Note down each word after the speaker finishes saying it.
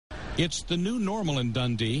It's the new normal in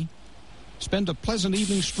Dundee. Spend a pleasant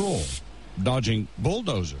evening stroll, dodging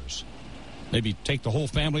bulldozers. Maybe take the whole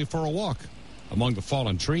family for a walk among the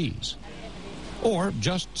fallen trees. Or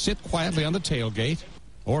just sit quietly on the tailgate,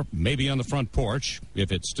 or maybe on the front porch,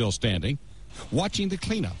 if it's still standing, watching the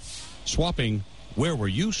cleanup, swapping "where were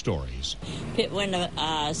you" stories. When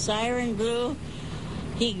the siren blew,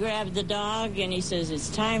 he grabbed the dog and he says, "It's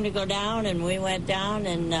time to go down," and we went down,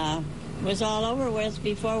 and it was all over with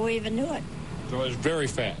before we even knew it. So it was very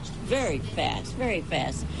fast. Very fast, very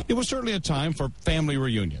fast. It was certainly a time for family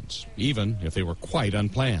reunions, even if they were quite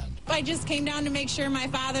unplanned. I just came down to make sure my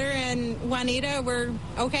father and Juanita were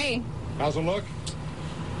okay. How's it look?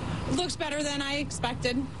 It looks better than I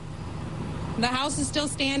expected. The house is still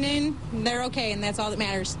standing. They're okay, and that's all that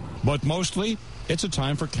matters. But mostly, it's a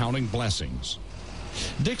time for counting blessings.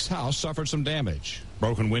 Dick's house suffered some damage.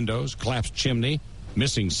 Broken windows, collapsed chimney,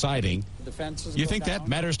 missing siding. The fences You think that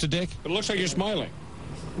matters to Dick? It looks like you're smiling.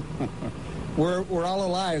 We're all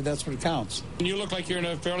alive. That's what counts. And you look like you're in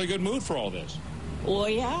a fairly good mood for all this. Well,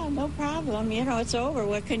 yeah, no problem. You know, it's over.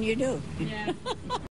 What can you do? Yeah.